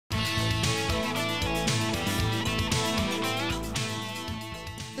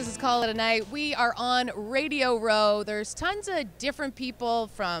call it a night. We are on Radio Row. There's tons of different people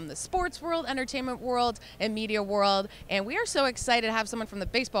from the sports world, entertainment world, and media world. And we are so excited to have someone from the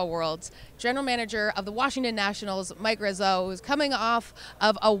baseball world, General Manager of the Washington Nationals, Mike Rizzo, who's coming off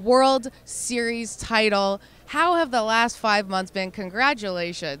of a World Series title. How have the last 5 months been?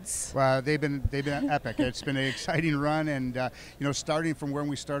 Congratulations. Well, they've been epic. It's been an exciting run, and starting from where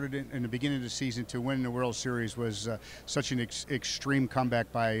we started in the beginning of the season to win the World Series was such an extreme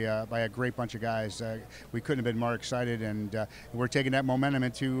comeback by a great bunch of guys. We couldn't have been more excited, and we're taking that momentum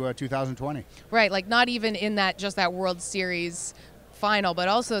into 2020. Right, like not even in just that World Series final, but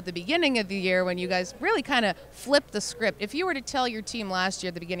also at the beginning of the year when you guys really kind of flipped the script. If you were to tell your team last year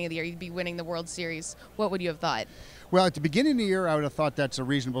at the beginning of the year you'd be winning the World Series, what would you have thought? Well, at the beginning of the year, I would have thought that's a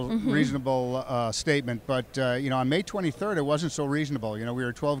reasonable statement. But on May 23rd, it wasn't so reasonable. We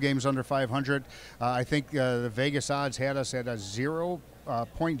were 12 games under 500. I think the Vegas odds had us at a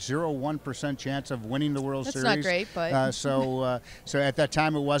 0.01% chance of winning the World Series. That's not great, but so at that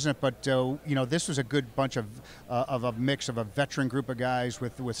time it wasn't. But this was a good bunch of a mix of a veteran group of guys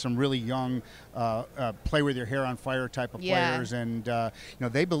with some really young, play with your hair on fire type of players, and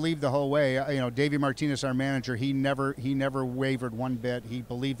they believed the whole way. Davey Martinez, our manager, he never wavered one bit. He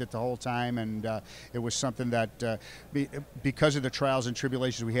believed it the whole time, and it was something that because of the trials and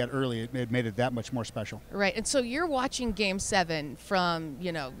tribulations we had early, it made it that much more special. Right, and so you're watching Game 7 from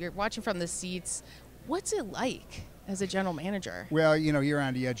you're watching from the seats. What's it like as a general manager? Well, you're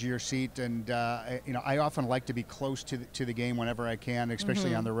on the edge of your seat, and I often like to be close to the game whenever I can,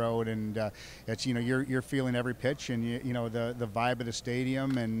 especially on the road. And it's you're feeling every pitch, and the vibe of the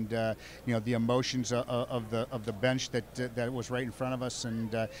stadium, and the emotions of the bench that was right in front of us,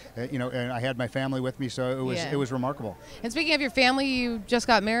 and and I had my family with me, so it was remarkable. And speaking of your family, you just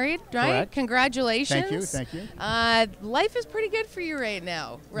got married, right? Correct. Congratulations. Thank you. Life is pretty good for you right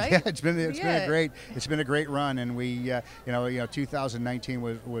now, right? Yeah, it's been a great run, and we. 2019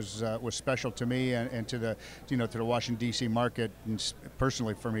 was special to me and to the to the Washington D.C. market, and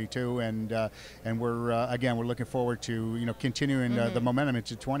personally for me too. And we're looking forward to continuing the momentum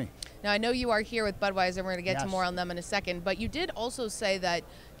into 20. Now I know you are here with Budweiser. We're going to get to more on them in a second, but you did also say that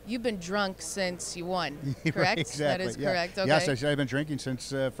you've been drunk since you won, correct? Right, exactly. That is correct. Okay. Yes, I've been drinking since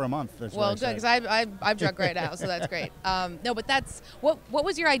for a month. Well, good, because I'm drunk right now, so that's great. No, but that's what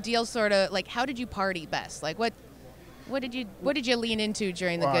was your ideal sort of like? How did you party best? Like what did you lean into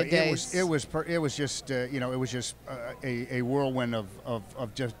during the good days? It was just a whirlwind of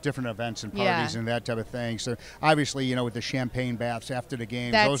just different events and parties and that type of thing. So obviously, with the champagne baths after the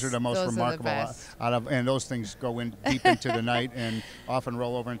game, those are the most remarkable and those things go in deep into the night and often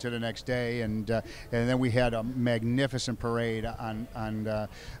roll over into the next day. And then we had a magnificent parade on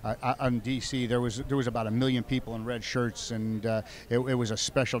DC. There was about 1 million people in red shirts, and it was a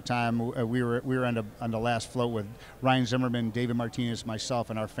special time. We were on the last float with Ryan Zimmerman, David Martinez, myself,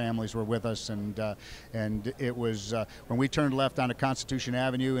 and our families were with us, and it was when we turned left onto Constitution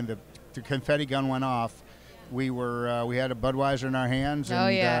Avenue and the confetti gun went off. We had a Budweiser in our hands,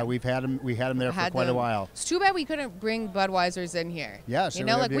 and we had them there for quite a while. It's too bad we couldn't bring Budweisers in here. Yes, it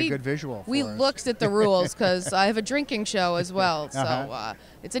would be a good visual. We looked at the rules because I have a drinking show as well, so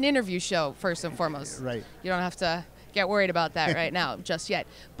it's an interview show first and foremost. Right. You don't have to get worried about that right now just yet.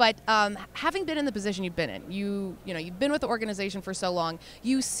 But having been in the position you've been in, you've been with the organization for so long,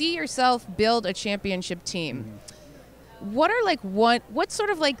 you see yourself build a championship team. Mm-hmm. What's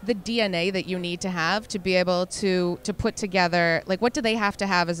sort of like the DNA that you need to have to be able to put together, like what do they have to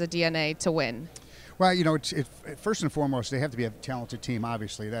have as a DNA to win? Well, it's first and foremost, they have to be a talented team,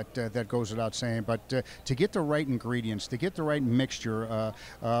 obviously. That goes without saying. But to get the right ingredients, to get the right mixture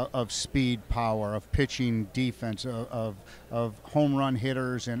of speed, power, of pitching, defense, of home run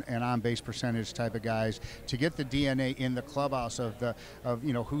hitters and on-base percentage type of guys, to get the DNA in the clubhouse of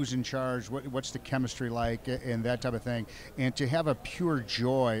who's in charge, what's the chemistry like, and that type of thing, and to have a pure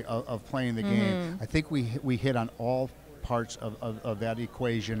joy of playing the game. I think we hit on all parts of that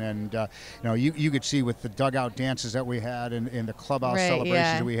equation, and you could see with the dugout dances that we had and the clubhouse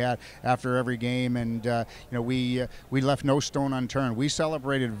celebrations that we had after every game, and we left no stone unturned. We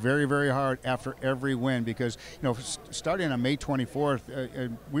celebrated very, very hard after every win because starting on May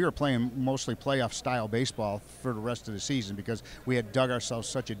 24th we were playing mostly playoff style baseball for the rest of the season because we had dug ourselves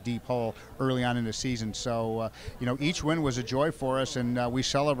such a deep hole early on in the season. So each win was a joy for us, and we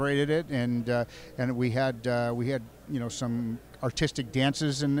celebrated it, and we had some artistic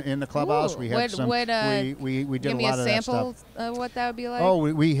dances in the clubhouse. Ooh, we had we did give a me lot a of that sample stuff. of what that would be like. Oh,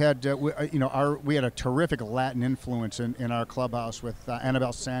 we had we had a terrific Latin influence in our clubhouse with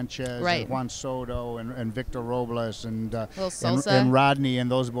Annabelle Sanchez, Right. and Juan Soto, and Victor Robles, and salsa. and Rodney and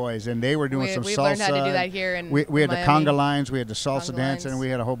those boys, and they were doing some We've salsa. learned how to do that here in we had Miami. the conga lines, we had the salsa Conga dance, lines. and we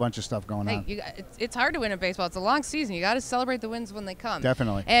had a whole bunch of stuff going on. It's hard to win in baseball. It's a long season. You got to celebrate the wins when they come.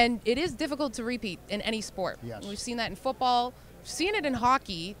 Definitely. And it is difficult to repeat in any sport. Yes. We've seen that in football. We've seen it in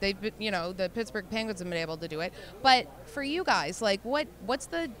hockey. They've been, the Pittsburgh Penguins have been able to do it. But for you guys, like, why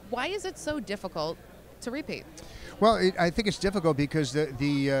is it so difficult to repeat? Well, I think it's difficult because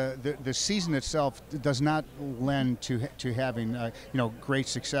the season itself does not lend to having great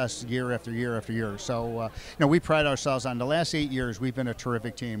success year after year after year. So we pride ourselves on the last 8 years. We've been a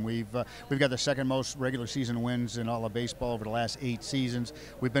terrific team. We've got the second most regular season wins in all of baseball over the last 8 seasons.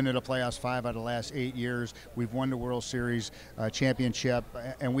 We've been to the playoffs 5 out of the last 8 years. We've won the World Series championship,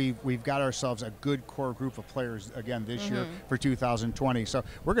 and we've got ourselves a good core group of players again this year for 2020. So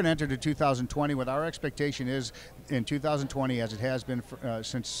we're going to enter to 2020 with our expectation is in 2020, as it has been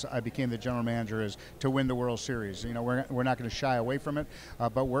since I became the general manager, is to win the World Series. We're not going to shy away from it,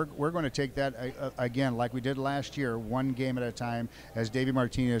 but we're going to take that again, like we did last year, one game at a time. As Davey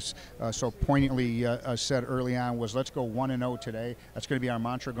Martinez so poignantly said early on, was let's go 1-0 today. That's going to be our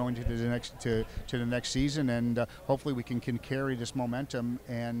mantra going to the next season, and hopefully we can carry this momentum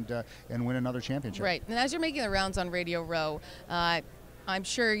and win another championship. Right. And as you're making the rounds on Radio Row, I'm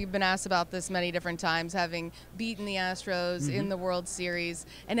sure you've been asked about this many different times, having beaten the Astros in the World Series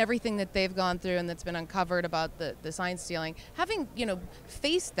and everything that they've gone through and that's been uncovered about the sign stealing. Having,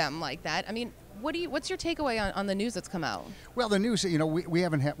 faced them like that, I mean, what's your takeaway on the news that's come out? Well, the news,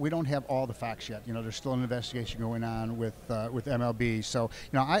 we don't have all the facts yet. There's still an investigation going on with MLB. So,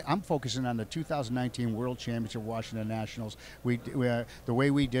 I'm focusing on the 2019 World Championship Washington Nationals. The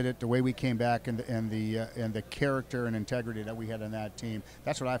way we did it, the way we came back, and the character and integrity that we had in that team.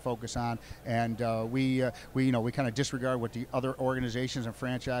 That's what I focus on. And we kind of disregard what the other organizations and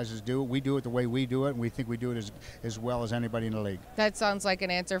franchises do. We do it the way we do it, and we think we do it as well as anybody in the league. That sounds like an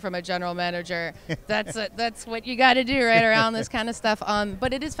answer from a general manager. That's what you got to do right around this kind of stuff.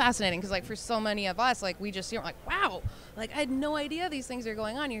 But it is fascinating because, like, for so many of us, like, we just see it, we're like, wow, like, I had no idea these things are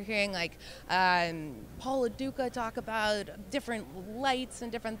going on. You're hearing, like, Paul Duca talk about different lights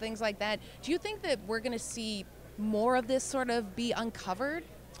and different things like that. Do you think that we're going to see more of this sort of be uncovered?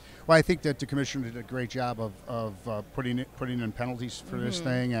 Well, I think that the commissioner did a great job of putting in penalties for this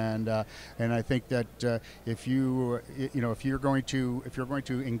thing, and I think that if you're going to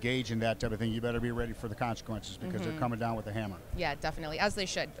engage in that type of thing, you better be ready for the consequences because they're coming down with a hammer. Yeah, definitely, as they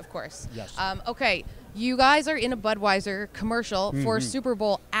should, of course. Yes. Okay, you guys are in a Budweiser commercial for a Super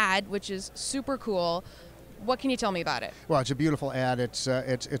Bowl ad, which is super cool. What can you tell me about it? Well, it's a beautiful ad. It's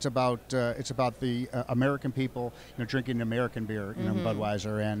about the American people, drinking American beer,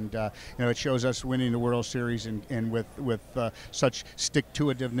 Budweiser, and it shows us winning the World Series and with such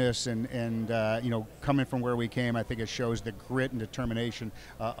stick-to-itiveness and coming from where we came. I think it shows the grit and determination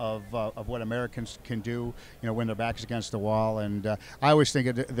of what Americans can do, when their back's against the wall. And I always think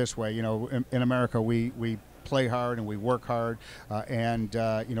of it this way, in America we play hard and we work hard, and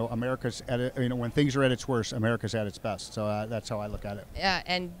America's at it. When things are at its worst, America's at its best. So that's how I look at it. Yeah,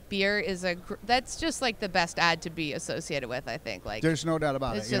 and beer is that's just like the best ad to be associated with. I think there's no doubt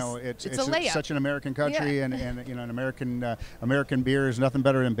about it. It's a layup. Such an American country, and an American beer is nothing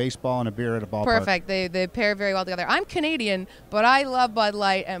better than baseball and a beer at a ballpark. Perfect. They pair very well together. I'm Canadian, but I love Bud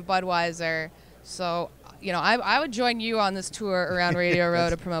Light and Budweiser. So I would join you on this tour around Radio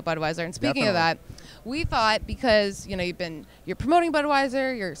Row to promote Budweiser. And speaking of that, we thought because you're promoting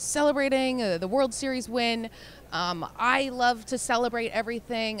Budweiser, you're celebrating the World Series win. I love to celebrate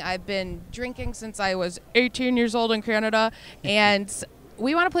everything. I've been drinking since I was 18 years old in Canada, and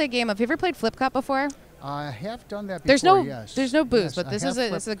we want to play a game. Have you ever played Flip Cup before? I have done that before. Yes. There's no booze, yes, but this is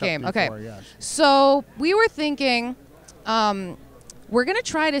a game. Before, okay. Yes. So we were thinking. We're going to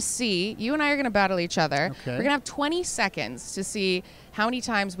try to see, you and I are going to battle each other. Okay. We're going to have 20 seconds to see how many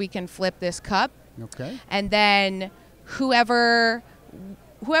times we can flip this cup. Okay. And then whoever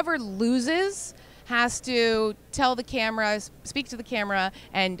loses has to tell the camera, speak to the camera,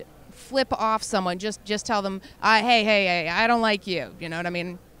 and flip off someone. Just tell them, hey, I don't like you. You know what I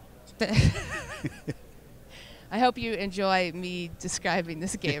mean? I hope you enjoy me describing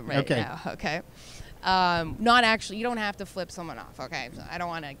this game right now. Okay. Not actually, you don't have to flip someone off, okay? So I don't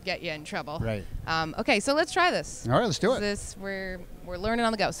want to get you in trouble. Right. Okay, so let's try this. All right, let's do it. We're learning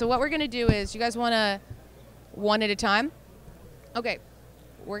on the go. So what we're going to do is, you guys want to one at a time? Okay,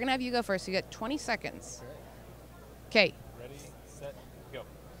 we're going to have you go first. You got 20 seconds. Okay. set, go.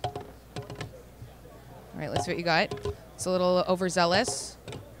 All right, let's see what you got. It's a little overzealous.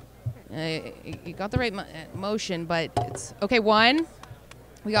 You got the right motion, but it's okay. 1.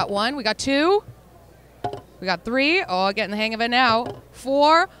 We got 1. We got 2. We got 3. Oh, getting the hang of it now.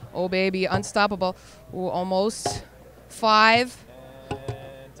 4. Oh, baby, unstoppable. Ooh, almost. 5.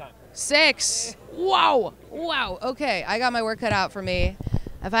 And time. 6. Wow. Wow. Okay, I got my work cut out for me.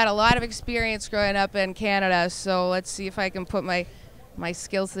 I've had a lot of experience growing up in Canada, so let's see if I can put my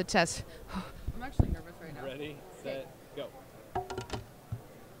skills to the test. I'm actually nervous right now. Ready, set, go.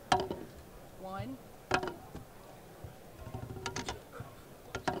 1.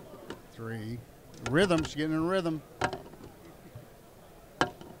 3. Rhythm. She's getting in rhythm.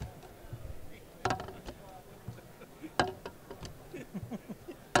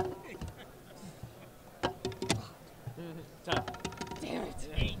 Time. Damn it.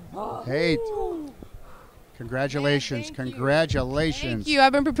 Hey, congratulations. Thank you. Congratulations. Thank you.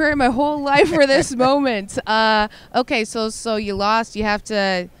 I've been preparing my whole life for this moment. Okay, so you lost. You have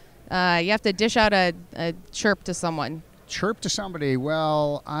to dish out a chirp to someone. Chirp to somebody.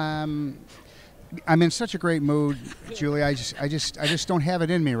 Well, I'm in such a great mood, Julie. I just don't have it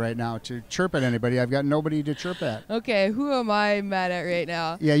in me right now to chirp at anybody. I've got nobody to chirp at. Okay, who am I mad at right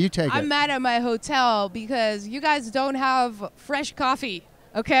now? Yeah, you take it. I'm mad at my hotel because you guys don't have fresh coffee.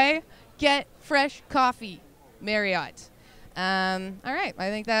 Okay, get fresh coffee, Marriott. All right,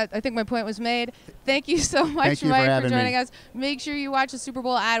 I think my point was made. Thank you so much, Thank you Mike, for joining me. us. Make sure you watch the Super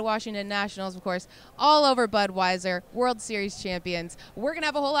Bowl at Washington Nationals, of course, all over Budweiser, World Series champions. We're gonna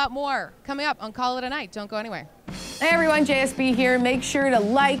have a whole lot more coming up on Call It a Night. Don't go anywhere. Hey everyone, JSB here. Make sure to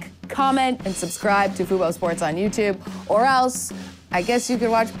like, comment, and subscribe to Fubo Sports on YouTube, or else I guess you could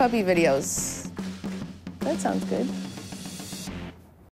watch puppy videos. That sounds good.